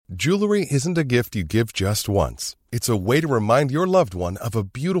Jewelry isn't a gift you give just once. It's a way to remind your loved one of a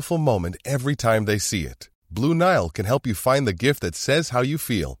beautiful moment every time they see it. Blue Nile can help you find the gift that says how you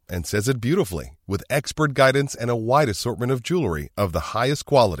feel and says it beautifully, with expert guidance and a wide assortment of jewelry of the highest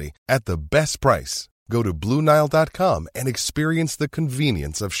quality at the best price. Go to BlueNile.com and experience the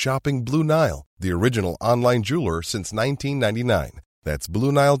convenience of shopping Blue Nile, the original online jeweler since 1999. That's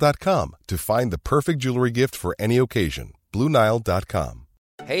BlueNile.com to find the perfect jewelry gift for any occasion. BlueNile.com.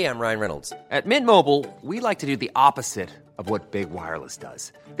 Hey, I'm Ryan Reynolds. At Mint Mobile, we like to do the opposite of what Big Wireless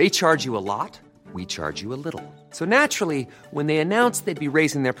does. They charge you a lot. We charge you a little. So naturally, when they announced they'd be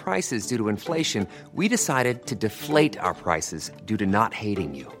raising their prices due to inflation, we decided to deflate our prices due to not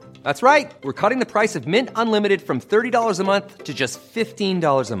hating you. That's right. We're cutting the price of Mint Unlimited from $30 a month to just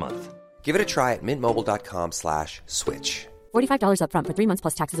 $15 a month. Give it a try at mintmobile.com/switch. $45 up front for 3 months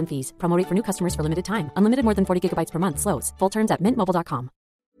plus taxes and fees. Promo rate for new customers for limited time. Unlimited more than 40 gigabytes per month. Slows full terms at mintmobile.com.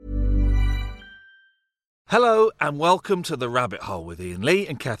 Hello and welcome to The Rabbit Hole with Ian Lee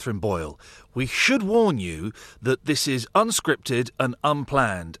and Catherine Boyle. We should warn you that this is unscripted and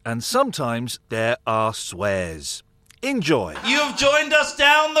unplanned, and sometimes there are swears. Enjoy. You've joined us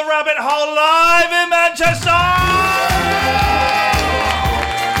down the rabbit hole live in Manchester!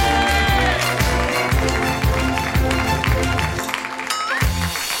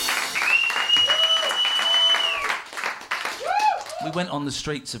 We went on the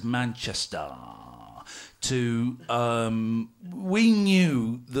streets of Manchester to... we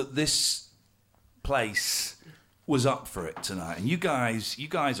knew that this place was up for it tonight, and you guys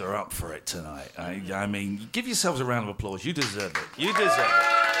are up for it tonight. I mean, give yourselves a round of applause. You deserve it. You deserve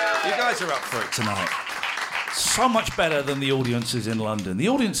it. You guys are up for it tonight. So much better than the audiences in London. The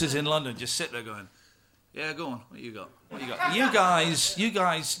audiences in London just sit there going, "Yeah, go on. What you got? What you got?" You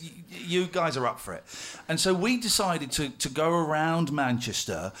guys are up for it. And so we decided to go around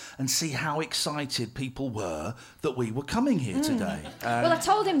Manchester and see how excited people were that we were coming here today. Well, I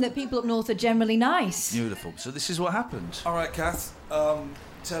told him that people up north are generally nice. Beautiful. So this is what happened. All right, Kath,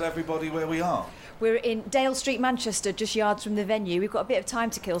 tell everybody where we are. We're in Dale Street, Manchester, just yards from the venue. We've got a bit of time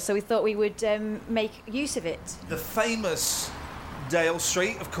to kill, so we thought we would make use of it. The famous Dale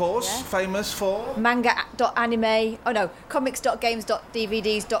Street, of course, famous for... Manga.anime. Oh no,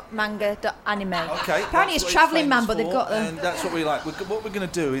 comics.games.dvds.manga.anime. Okay. Apparently it's Travelling Man, but they've got them. And that's what we like. What we're going to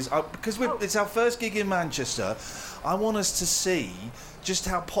do is, because it's our first gig in Manchester, I want us to see just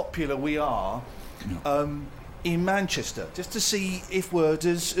how popular we are in Manchester, just to see if word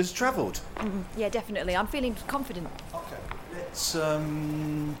has travelled. Yeah, definitely. I'm feeling confident. Okay. Let's, there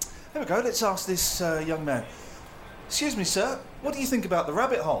we go. Let's ask this young man. Excuse me, sir. What do you think about the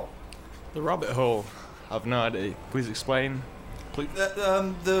rabbit hole? The rabbit hole? I've no idea. Please explain. Please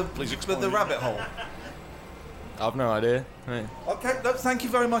explain. The rabbit hole. I've no idea. Right. Okay, thank you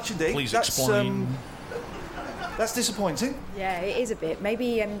very much indeed. Please explain. That's disappointing. Yeah, it is a bit.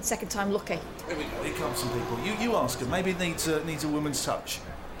 Maybe second time lucky. Here we go. Here come some people. You ask them. Maybe it needs a woman's touch.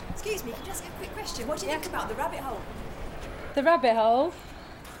 Excuse me, can I just have a quick question? What do you think about the rabbit hole? The rabbit hole?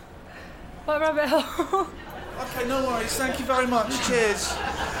 What rabbit hole? Okay, no worries. Thank you very much. Cheers.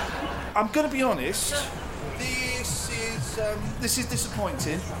 I'm going to be honest. This is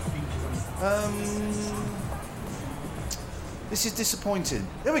disappointing. This is disappointing.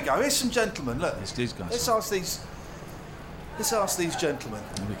 Here we go. Here's some gentlemen. Look, These guys. Let's ask these gentlemen.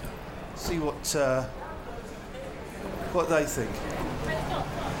 Here we go. See what they think.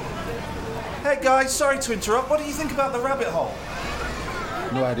 Hey guys, sorry to interrupt. What do you think about the rabbit hole?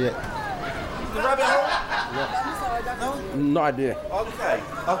 No idea. The rabbit hole? No? No idea.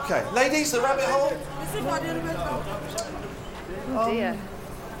 Okay. Ladies, the rabbit hole? Oh dear.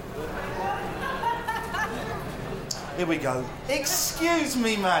 Here we go. Excuse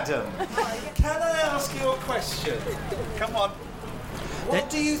me, madam. Can I ask you a question? Come on. What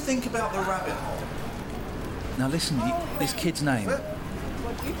do you think about the rabbit hole? Now listen, this kid's name.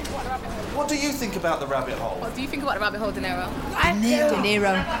 What do you think about the rabbit hole? What do you think about the rabbit hole, De Niro? De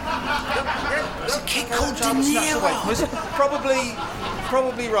Niro. There's a kid called De Niro.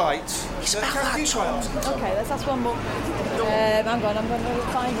 Probably right. Can you try asking? Okay, let's ask one more. I'm going to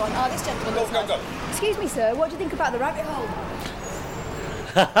find one. Oh, this gentleman. Go. Excuse me, sir. What do you think about the rabbit hole?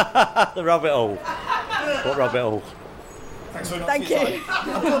 The rabbit hole. What rabbit hole? Thanks very much. Thank you.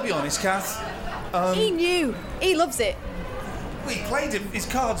 I've got to be honest, Kath. He knew. He loves it. He played his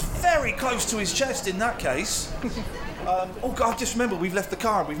cards very close to his chest in that case. Oh God! Just remember, we've left the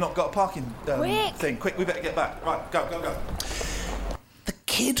car and we've not got a parking thing. Quick, we better get back. Right, go. The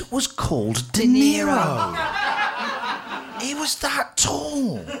kid was called De Niro. He was that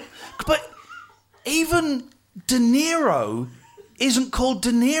tall, but even De Niro isn't called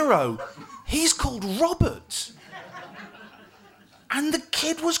De Niro. He's called Robert. And the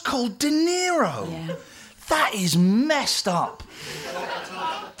kid was called De Niro. Yeah. That is messed up.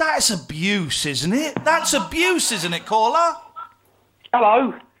 That's abuse, isn't it? That's abuse, isn't it, caller?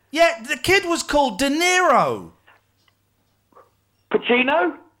 Hello? Yeah, the kid was called De Niro.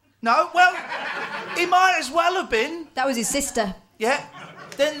 Pacino? No, well, he might as well have been. That was his sister. Yeah.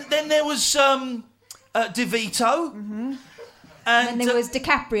 Then there was DeVito. Mm-hmm. And then there was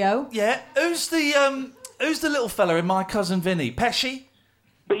DiCaprio. Yeah. Who's the little fella in My Cousin Vinny? Pesci?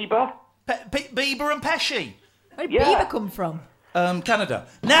 Bieber? Bieber and Pesci. Where did Bieber come from? Canada.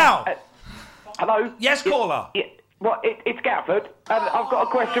 Now. Hello? Yes, caller. Yeah. Well, it's Gatford, and I've got a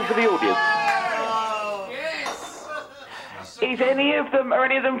question for the audience. Yes. Are any of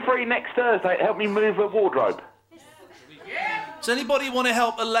them free next Thursday to help me move a wardrobe? Does anybody want to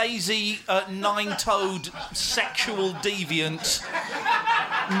help a lazy, nine-toed sexual deviant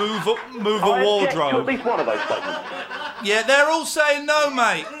move a wardrobe? To at least one of those statements. Yeah, they're all saying no,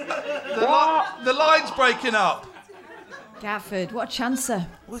 mate. The line's breaking up. Gafford, what a chancer.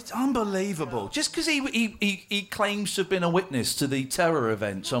 Well, it's unbelievable. Just because he claims to have been a witness to the terror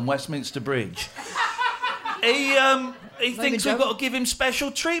events on Westminster Bridge, he thinks we've got to give him special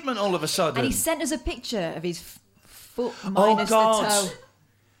treatment all of a sudden. And he sent us a picture of his foot minus the toe.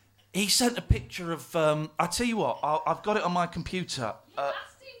 He sent a picture of... I tell you what, I've got it on my computer.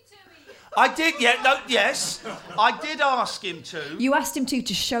 I did, yes. I did ask him to. You asked him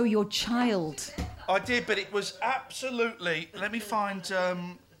to show your child. I did, but it was absolutely... Let me find...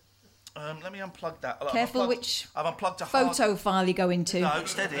 let me unplug that. Careful which I've unplugged a photo file you go into. No,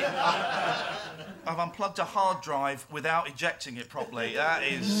 steady. I've unplugged a hard drive without ejecting it properly. That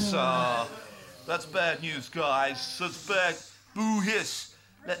is... that's bad news, guys. That's bad. Boo hiss.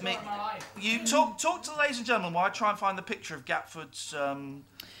 Let me... You talk to the ladies and gentlemen while I try and find the picture of Gatford's...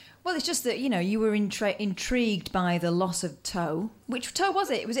 Well, it's just that, you were intrigued by the loss of toe. Which toe was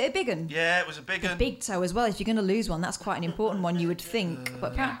it? Was it a big one? Yeah, it was a big one. A big toe as well. If you're going to lose one, that's quite an important one, you would think.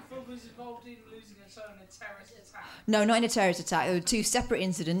 But was involved in losing a toe in a terrorist attack. No, not in a terrorist attack. There were two separate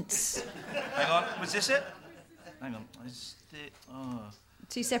incidents. Hang on, was this it? Hang on.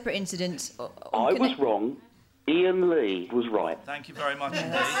 Two separate incidents. I was wrong. Ian Lee was right. Thank you very much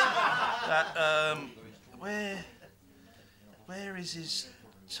indeed. That, where is his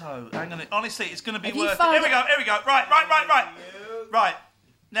toe? Hang on. Honestly, it's going to be worth it. Here we go. Right.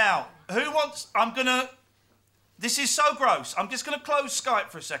 Now, who wants... This is so gross. I'm just going to close Skype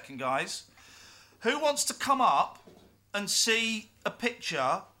for a second, guys. Who wants to come up and see a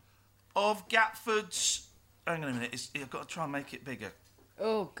picture of Gatford's... Hang on a minute. I've got to try and make it bigger.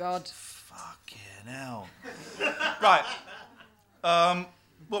 Oh, God. Fucking hell. Right.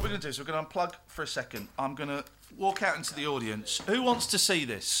 What we're going to do is we're going to unplug for a second. I'm going to walk out into the audience. Who wants to see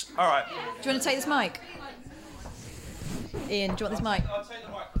this? All right. Do you want to take this mic? Ian, do you want this mic? I'll take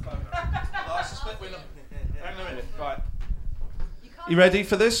the microphone. I suspect we're not... Hang on a minute. Right. You ready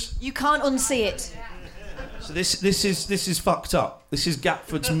for this? You can't unsee it. So this is fucked up. This is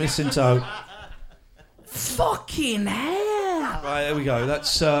Gatford's missing toe. Fucking hell! Right, there we go.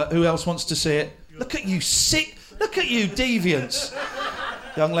 That's who else wants to see it? Look at you, sick! Look at you, deviants!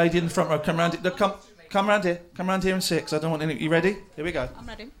 Young lady in the front row, come round it. Look, come round here. Come round here and sit. 'Cause I don't want any. You ready? Here we go. I'm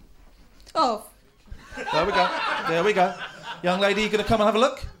ready. Oh. There we go. Young lady, you going to come and have a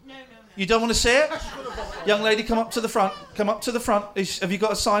look? No. You don't want to see it? Young lady, come up to the front. Have you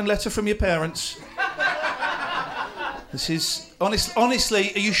got a signed letter from your parents? This is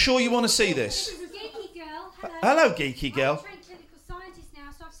honestly. Are you sure you want to see this? Geeky girl. Hello, geeky girl. I'm a trained clinical scientist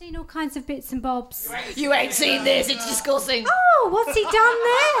now, so I've seen all kinds of bits and bobs. You ain't seen this. It's disgusting. Oh, what's he done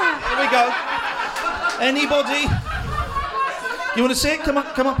there? Here we go. Anybody? You want to see it? Come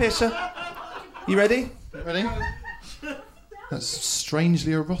up here, sir. You ready? Ready? That's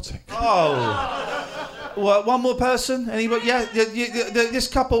strangely erotic. Oh. Well, one more person? Anybody? Yeah, this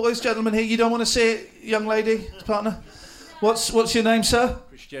couple, this gentleman here, you don't want to see it, young lady, partner? What's your name, sir?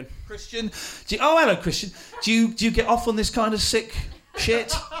 Christian. Hello, Christian. Do you get off on this kind of sick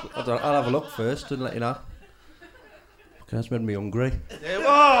shit? I'll have a look first and let you know. That's made me hungry.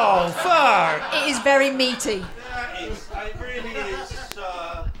 Oh, fuck! It is very meaty. It really is.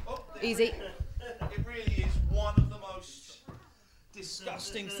 Easy. It really is one of the most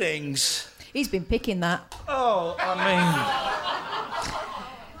disgusting things. He's been picking that. Oh, I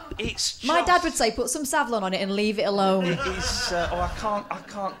mean, it's just... My dad would say, put some Savlon on it and leave it alone. It is. I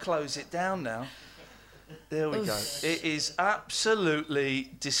can't close it down now. There we go. It is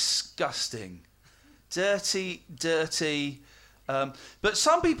absolutely disgusting, dirty. But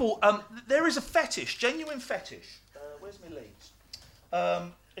some people, there is a fetish, genuine fetish. Where's my leads?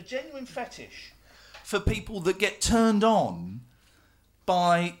 A genuine fetish for people that get turned on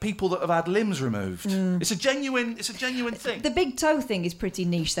by people that have had limbs removed. It's a genuine thing. The big toe thing is pretty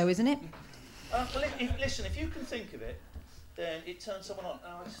niche, though, isn't it? Well, listen, if you can think of it, then it turns someone on.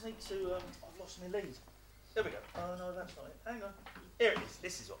 I just need to. I've lost my lead. There we go. Oh no, that's not it. Hang on. Here it is.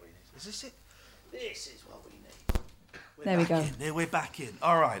 This is what we need. Is this it? This is what we need. There we go. We're back in.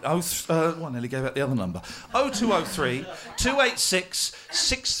 All right. Nearly gave out the other number. 0203 286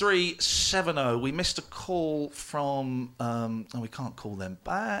 6370. We missed a call from. We can't call them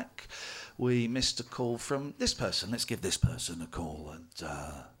back. We missed a call from this person. Let's give this person a call and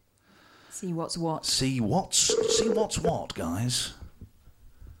see what's what. See what's what, guys.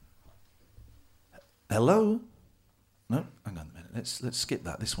 Hello. No, hang on a minute. Let's skip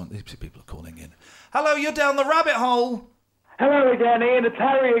that. This one. These people are calling in. Hello, you're down the rabbit hole. Hello again, Ian. It's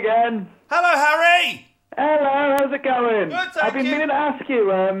Harry again. Hello, Harry. Hello, how's it going? Good, thank I've been meaning to ask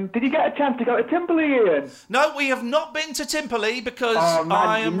you, did you get a chance to go to Timperley, Ian? No, we have not been to Timperley because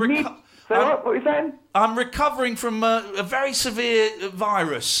I am... What were you saying? I'm recovering from a very severe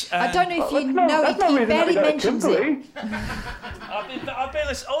virus. I don't know if you know, he barely mentions it.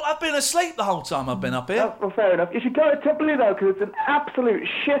 I've been asleep the whole time I've been up here. Well, fair enough. You should go to Timperley, though, because it's an absolute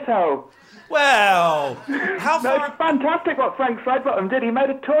shithole. Well, how far... No, it's fantastic what Frank Sidebottom did. He made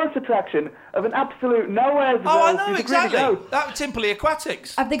a tourist attraction of an absolute nowhere. Oh, I know, exactly. That Timperley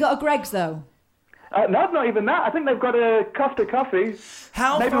Aquatics. Have they got a Greg's, though? No, not even that. I think they've got a Costa Coffee.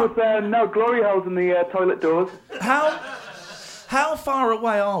 Maybe with no glory holes in the toilet doors. How far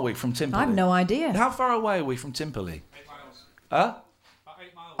away are we from Timperley? I have no idea. How far away are we from Timperley? 8 miles. Huh? About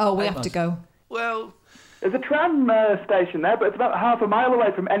 8 miles. Oh, we have to go. Well... There's a tram station there, but it's about half a mile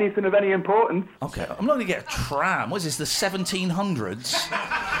away from anything of any importance. Okay, I'm not going to get a tram. What is this, the 1700s?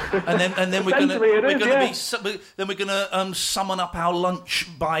 and then we're going to summon up our lunch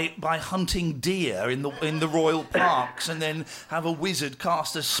by hunting deer in the royal parks, and then have a wizard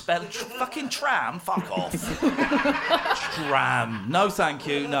cast a spell. Fucking tram, fuck off. Tram, no, thank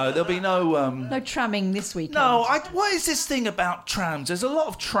you. No, there'll be no. No tramming this weekend. No, what is this thing about trams? There's a lot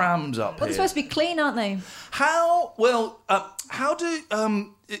of trams up here. Well, they're supposed to be clean, aren't they? How do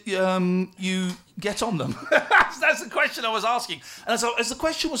you get on them? That's the question I was asking. And as the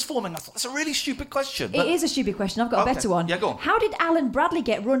question was forming, I thought, that's a really stupid question. It is a stupid question. I've got a better one. Yeah, go on. How did Alan Bradley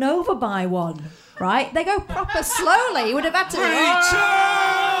get run over by one? Right? They go proper slowly. He would have had to...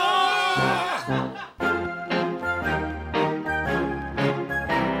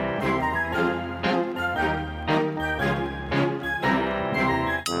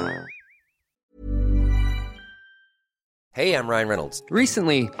 Hey, I'm Ryan Reynolds.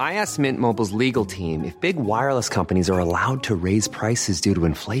 Recently, I asked Mint Mobile's legal team if big wireless companies are allowed to raise prices due to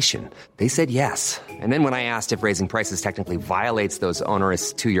inflation. They said yes. And then when I asked if raising prices technically violates those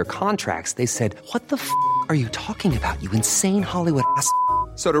onerous 2-year contracts, they said, "What the f*** are you talking about, you insane Hollywood ass?"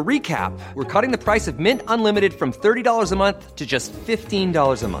 So to recap, we're cutting the price of Mint Unlimited from $30 a month to just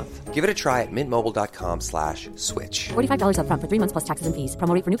 $15 a month. Give it a try at mintmobile.com/switch. $45 up front for 3 months plus taxes and fees.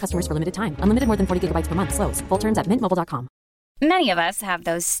 Promo rate for new customers for limited time. Unlimited more than 40 gigabytes per month. Slows full terms at mintmobile.com. Many of us have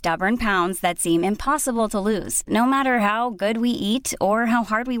those stubborn pounds that seem impossible to lose, no matter how good we eat or how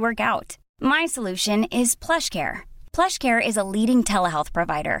hard we work out. My solution is PlushCare. PlushCare is a leading telehealth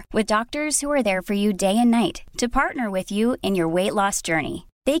provider with doctors who are there for you day and night to partner with you in your weight loss journey.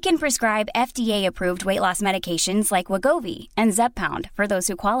 They can prescribe FDA-approved weight loss medications like Wegovy and Zepbound for those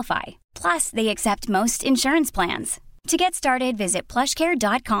who qualify. Plus, they accept most insurance plans. To get started, visit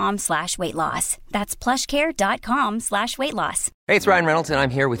plushcare.com/weightloss. That's plushcare.com/weightloss. Hey, it's Ryan Reynolds, and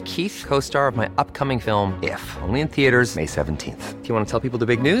I'm here with Keith, co-star of my upcoming film, If, only in theaters May 17th. Do you want to tell people the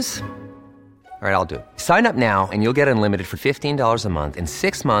big news? All right, I'll do it. Sign up now and you'll get unlimited for $15 a month and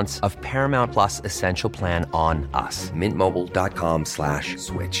 6 months of Paramount Plus Essential Plan on us.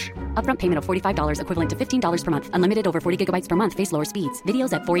 MintMobile.com/switch. Upfront payment of $45 equivalent to $15 per month. Unlimited over 40 gigabytes per month. Face lower speeds.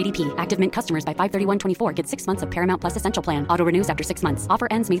 Videos at 480p. Active Mint customers by 531.24 get 6 months of Paramount Plus Essential Plan. Auto renews after 6 months. Offer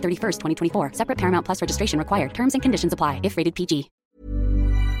ends May 31st, 2024. Separate Paramount Plus registration required. Terms and conditions apply if rated PG.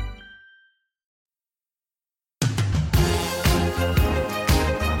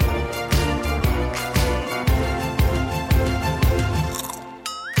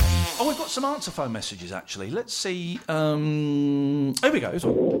 Oh, we've got some answer phone messages, actually. Let's see. Here we go.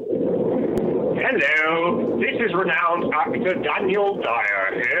 Hello, this is renowned actor Daniel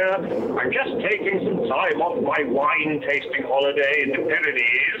Dyer here. I'm just taking some time off my wine-tasting holiday in the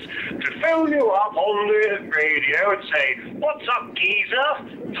Pyrenees to phone you up on the radio and say, "What's up, geezer?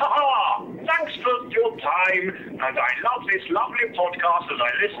 Ha-ha! Thanks for your time, and I love this lovely podcast as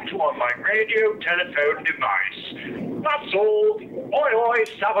I listen to on my radio telephone device." That's all. Oi, oi,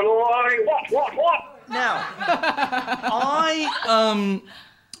 Savaloy, what? Now,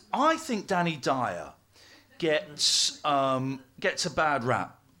 I think Danny Dyer gets a bad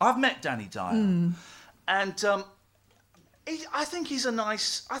rap. I've met Danny Dyer, and I think he's a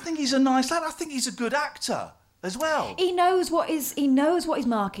nice lad. I think he's a good actor as well. He knows what his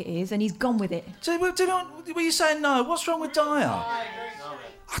market is, and he's gone with it. So, were you saying no? What's wrong with Dyer? I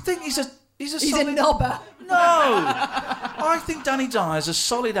think he's a solid... knobber. No, I think Danny Dyer is a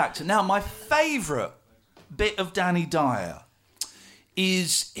solid actor. Now, my favourite bit of Danny Dyer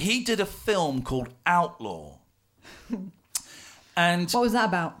is he did a film called Outlaw. And what was that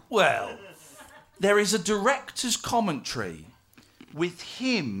about? Well, there is a director's commentary with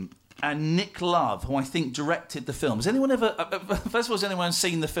him and Nick Love, who I think directed the film. Has anyone ever... first of all, has anyone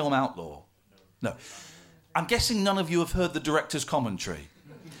seen the film Outlaw? No. I'm guessing none of you have heard the director's commentary.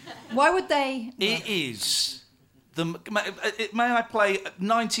 Why would they... It is... May I play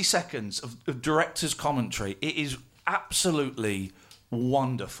 90 seconds of director's commentary? It is absolutely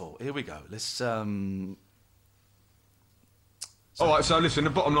wonderful. Here we go. Let's... Alright, so listen, the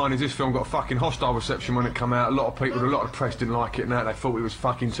bottom line is this film got a fucking hostile reception when it came out. A lot of people, a lot of press didn't like it and that. They thought it was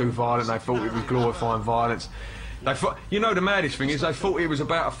fucking too violent. They thought it was glorifying violence. They thought, you know, the maddest thing is they thought it was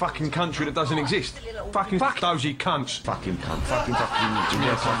about a fucking country that doesn't exist. Fuck those you cunts. Fucking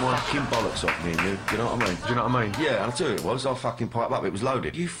bollocks off me and you, do you know what I mean? Do you know what I mean? Yeah, I'll tell you it was. I'll fucking pipe up, it was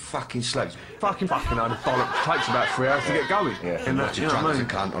loaded. You fucking slags. Fucking hell, the bollocks takes about 3 hours to get going. Yeah, and that's, you know what I mean? A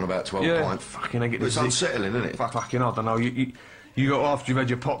cunt on about 12 pints. Fucking, they get it's unsettling, isn't it? Fucking, I don't know, you got, after you've had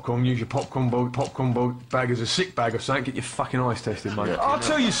your popcorn, use your popcorn bag as a sick bag or something, get your fucking eyes tested, mate. I'll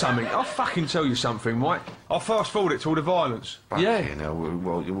tell you something, I'll fucking tell you something, right? I'll fast forward it to all the violence. Yeah. You know,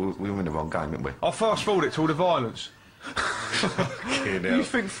 we're in the wrong game, aren't we? I'll fast forward it to all the violence. You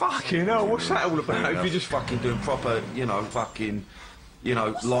think, fucking hell, what's that all about? If you're just fucking doing proper, lying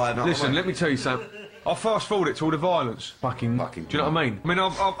up. Listen, let me tell you something. I'll fast forward it to all the violence. Fucking do you know what I mean? I mean,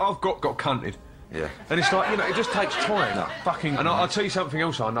 I've got cunted. Yeah. And it's like, it just takes time. No. Fucking. And I'll tell you something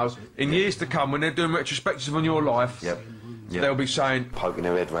else I know. In years to come, when they're doing retrospectives on your life, they'll be saying... Poking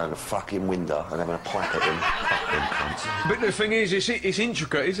their head round the fucking window and having a pipe at them. Fucking cunts. But the thing is, it's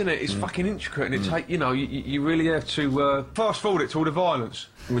intricate, isn't it? It's fucking intricate, and it you really have to fast forward it to all the violence.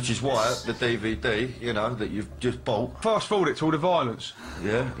 Which is why the DVD, that you've just bought... Fast forward it to all the violence.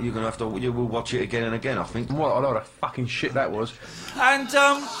 Yeah, you're going to have to... You will watch it again and again, I think. What a lot of fucking shit that was. And,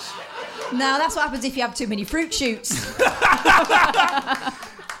 Now, that's what happens if you have too many fruit shoots.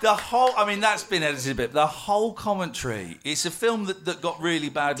 That's been edited a bit. The whole commentary, it's a film that got really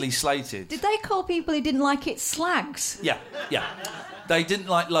badly slated. Did they call people who didn't like it slags? Yeah. They didn't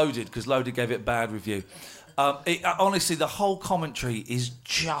like Loaded, because Loaded gave it a bad review. Honestly, the whole commentary is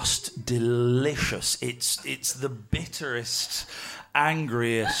just delicious. It's the bitterest,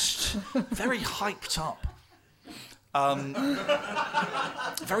 angriest, very hyped up.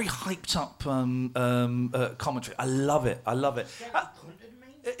 Very hyped up commentary. I love it. What?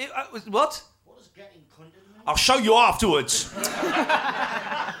 What does getting cunted mean? I'll show you afterwards.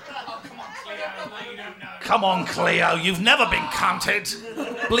 Come on, Cleo. You've never been cunted.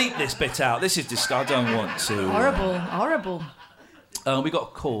 Bleep this bit out. This is disgusting. I don't want to. Horrible. We got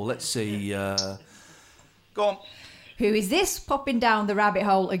a call. Let's see. Go on. Who is this popping down the rabbit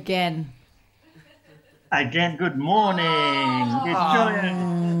hole again? Again, good morning. It's Julian.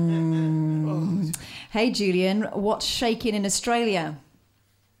 Hey, Julian, what's shaking in Australia?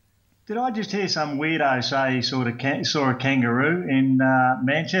 Did I just hear some weirdo say he saw a kangaroo in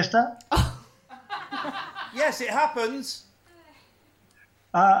Manchester? Yes, it happens.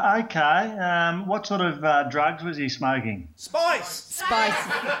 Okay. What sort of drugs was he smoking? Spice.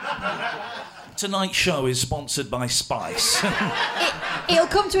 Tonight's show is sponsored by Spice. It'll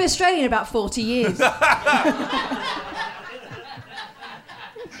come to Australia in about 40 years.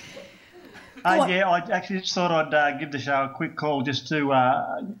 I actually just thought I'd give the show a quick call just to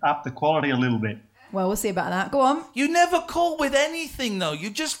up the quality a little bit. Well, we'll see about that. Go on. You never call with anything, though. You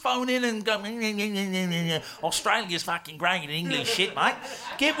just phone in and go, Australia's fucking great in English shit, mate.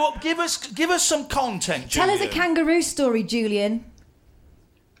 Give us some content, Julian. Tell us a kangaroo story, Julian.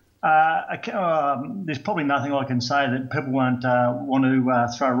 There's probably nothing I can say that people won't want to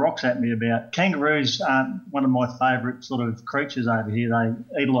throw rocks at me about. Kangaroos aren't one of my favourite sort of creatures over here. They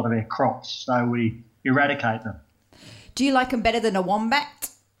eat a lot of our crops, so we eradicate them. Do you like them better than a wombat?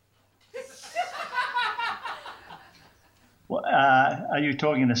 Are you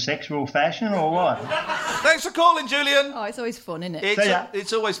talking in a sexual fashion or what? Thanks for calling, Julian. Oh, it's always fun, isn't it?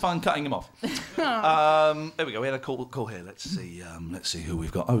 It's always fun cutting him off. There we go. We had a call here. Let's see who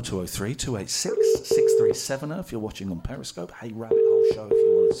we've got. 0203 286 637. If you're watching on Periscope, Hey Rabbit Hole Show. If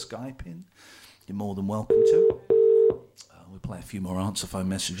you want to Skype in, you're more than welcome to. We'll play a few more answer phone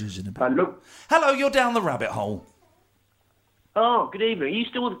messages in a bit. Hello, you're down the rabbit hole. Oh, good evening. Are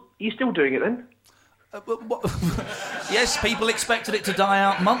you still doing it then? Yes, people expected it to die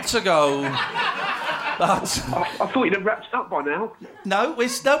out months ago. But I thought you'd have wrapped it up by now. No, we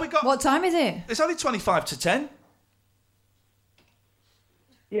got. What time is it? It's only 25 to 10.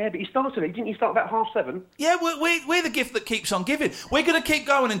 Yeah, but you started it. Didn't you start about 7:30? Yeah, we're the gift that keeps on giving. We're going to keep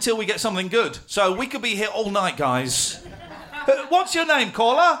going until we get something good. So we could be here all night, guys. What's your name,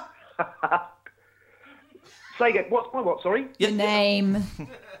 caller? Say again. What's my what? Sorry. Your name.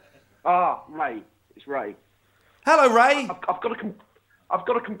 Ray. It's Ray. Hello, Ray. I've got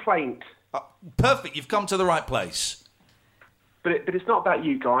a complaint. Perfect. You've come to the right place. But it's not about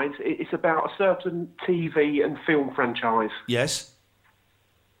you guys. It's about a certain TV and film franchise. Yes.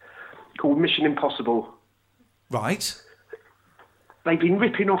 Called Mission Impossible. Right. They've been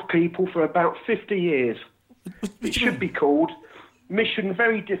ripping off people for about 50 years. It should be called Mission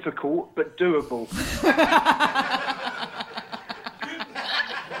Very Difficult but Doable.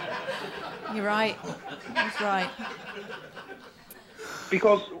 You're right. That's right.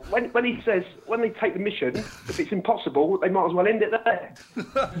 Because when he says, when they take the mission, if it's impossible, they might as well end it there.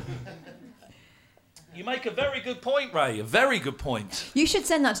 You make a very good point, Ray. A very good point. You should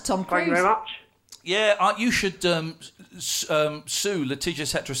send that to Tom Cruise. Thank you very much. Yeah, you should sue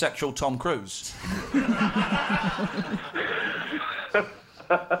litigious heterosexual Tom Cruise.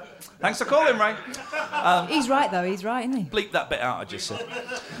 Thanks for calling, Ray. He's right, though. He's right, isn't he? Bleep that bit out I just said.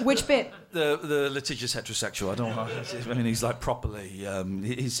 Which bit? The litigious heterosexual. I mean, he's like properly...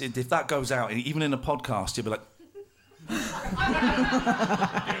 if that goes out, even in a podcast, he'll be like...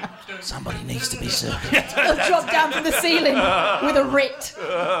 Somebody needs to be sued. He'll drop down from the ceiling with a writ.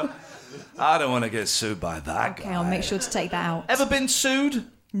 I don't want to get sued by that guy. Okay, I'll make sure to take that out. Ever been sued?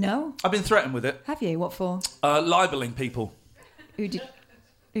 No. I've been threatened with it. Have you? What for? Libeling people. Who did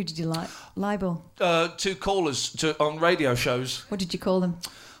you libel? 2 callers on radio shows. What did you call them?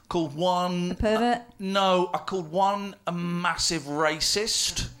 Called one... A pervert? No, I called one a massive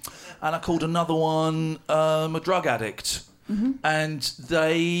racist, and I called another one a drug addict. Mm-hmm. And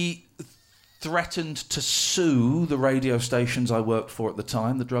they threatened to sue the radio stations I worked for at the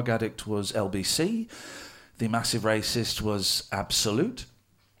time. The drug addict was LBC. The massive racist was Absolute.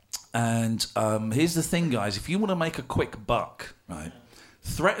 And here's the thing, guys. If you want to make a quick buck, right,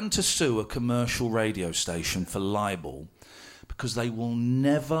 threaten to sue a commercial radio station for libel because they will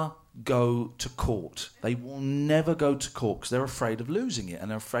never go to court. They will never go to court because they're afraid of losing it, and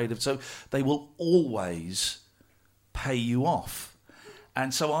they're afraid of... So they will always pay you off.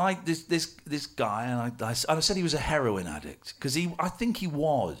 And so this guy, and I said he was a heroin addict because I think he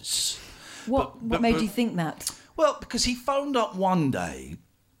was. What made you think that? Well, because he phoned up one day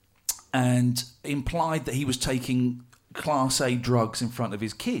and implied that he was taking Class A drugs in front of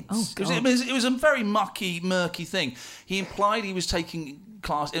his kids. Oh, God. It was a very murky thing. He implied he was taking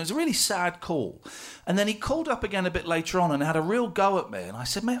Class... It was a really sad call. And then he called up again a bit later on and had a real go at me. And I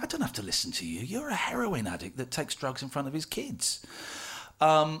said, mate, I don't have to listen to you. You're a heroin addict that takes drugs in front of his kids.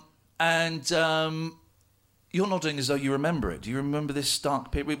 You're nodding as though you remember it. Do you remember this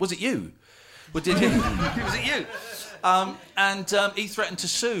stark period? Was it you? Was it you? He threatened to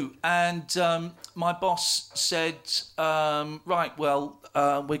sue, and my boss said, right, well,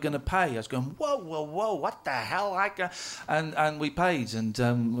 we're going to pay. I was going, whoa, what the hell? And we paid, and the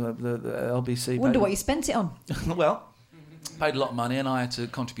LBC Wonder paid. what you spent it on. Well, paid a lot of money, and I had to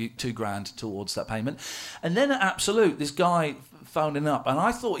contribute $2,000 towards that payment. And then at Absolute, this guy phoned him up, and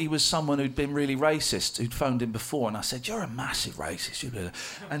I thought he was someone who'd been really racist, who'd phoned him before, and I said, you're a massive racist.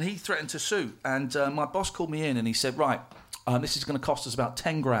 And he threatened to sue. And my boss called me in, and he said, right, this is going to cost us about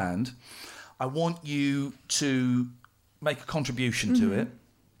 $10,000. I want you to make a contribution to it,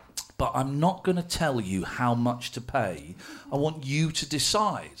 but I'm not going to tell you how much to pay. I want you to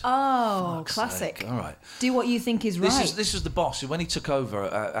decide. Oh, classic. Sake. All right. Do what you think is right. This was the boss who, when he took over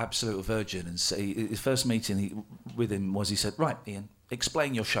at Absolute Virgin, and his first meeting with him was, he said, right, Ian,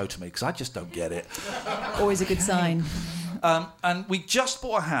 explain your show to me, because I just don't get it. Always a good sign. And we just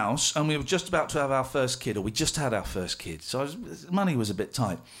bought a house, and we were just about to have our first kid, or we just had our first kid, so money was a bit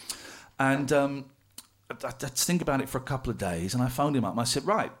tight. And I had to think about it for a couple of days, and I phoned him up, and I said,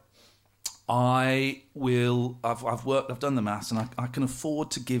 right, I've done the maths, and I can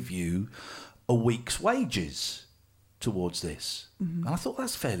afford to give you a week's wages. towards this. And I thought,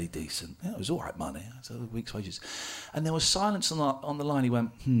 that's fairly decent. Yeah, it was all right money. It's a week's wages. And there was silence on the line. He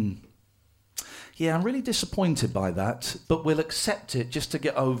went, yeah, I'm really disappointed by that, but we'll accept it just to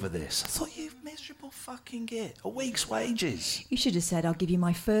get over this. I thought, you miserable fucking git. A week's wages. You should have said, I'll give you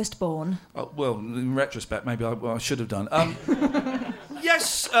my firstborn. Oh, well, in retrospect, maybe I should have done.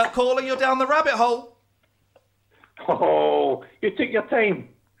 Yes, caller, you're down the rabbit hole. Oh, you took your time.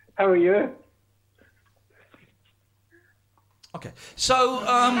 How are you? Okay, so,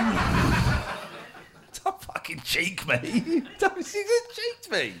 don't fucking cheek me. He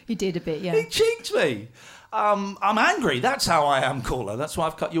cheeked me. You did a bit, yeah. He cheeked me. I'm angry. That's how I am, caller. That's why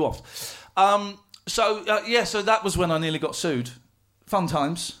I've cut you off. So that was when I nearly got sued. Fun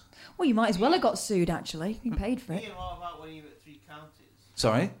times. Well, you might as well have got sued, actually. You paid for it. What about when you were at 3 Counties?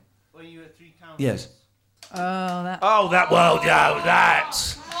 Sorry? When you were at 3 Counties? Yes. Oh, that. Oh, that. Well, no, that.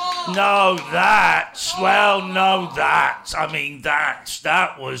 No, that. Well, no, that. I mean,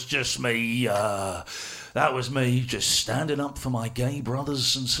 that was just me. That was me just standing up for my gay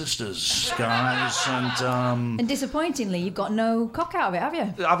brothers and sisters, guys. And disappointingly, you've got no cock out of it, have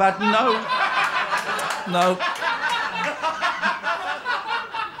you? I've had no.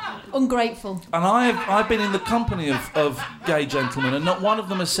 Ungrateful. And I've been in the company of gay gentlemen, and not one of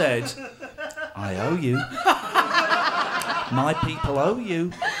them has said, I owe you. My people owe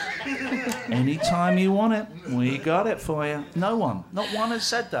you. Anytime you want it, we got it for you. No one. Not one has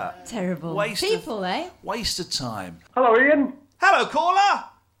said that. Terrible. Waste of time. Hello, Ian. Hello, caller.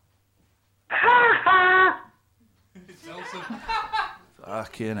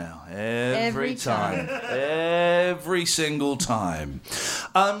 Fucking hell. Every time. Every single time.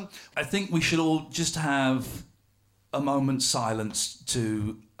 I think we should all just have a moment's silence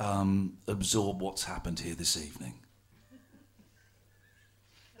to absorb what's happened here this evening.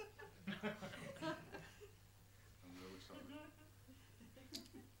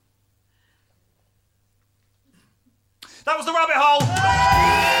 That was the rabbit hole!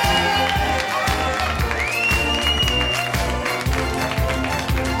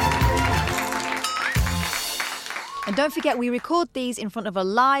 And don't forget, we record these in front of a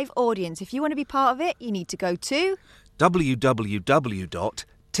live audience. If you want to be part of it, you need to go to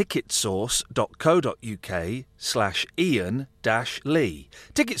www.ticketsource.co.uk/Ian-Lee.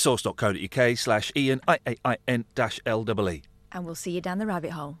 Ticketsource.co.uk/Ian-LEE. and we'll see you down the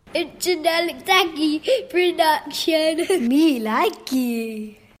rabbit hole. It's an Alex Aggie production. Me like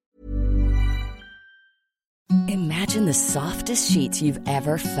you. Imagine the softest sheets you've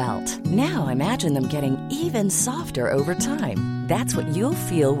ever felt. Now imagine them getting even softer over time. That's what you'll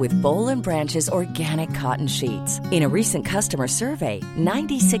feel with Boll & Branch's organic cotton sheets. In a recent customer survey,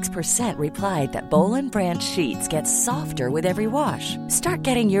 96% replied that Boll & Branch sheets get softer with every wash. Start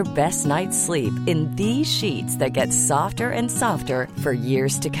getting your best night's sleep in these sheets that get softer and softer for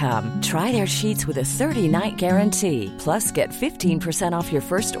years to come. Try their sheets with a 30-night guarantee. Plus, get 15% off your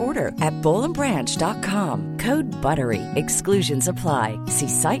first order at bollandbranch.com. Code BUTTERY. Exclusions apply. See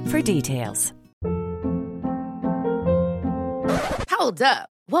site for details. Hold up.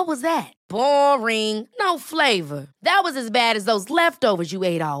 What was that? Boring. No flavor. That was as bad as those leftovers you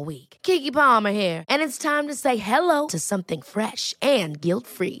ate all week. Keke Palmer here, and it's time to say hello to something fresh and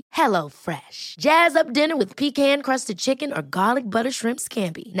guilt-free. Hello Fresh. Jazz up dinner with pecan-crusted chicken or garlic butter shrimp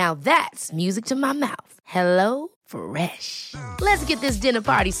scampi. Now that's music to my mouth. Hello Fresh. Let's get this dinner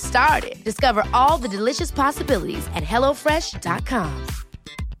party started. Discover all the delicious possibilities at HelloFresh.com.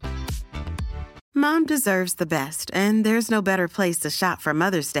 Mom deserves the best, and there's no better place to shop for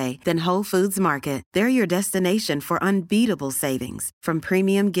Mother's Day than Whole Foods Market. They're your destination for unbeatable savings, from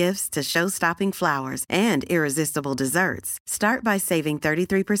premium gifts to show-stopping flowers and irresistible desserts. Start by saving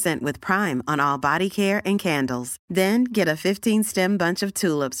 33% with Prime on all body care and candles. Then get a 15-stem bunch of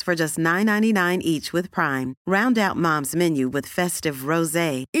tulips for just $9.99 each with Prime. Round out Mom's menu with festive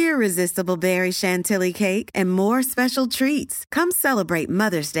rosé, irresistible berry chantilly cake, and more special treats. Come celebrate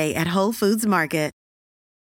Mother's Day at Whole Foods Market.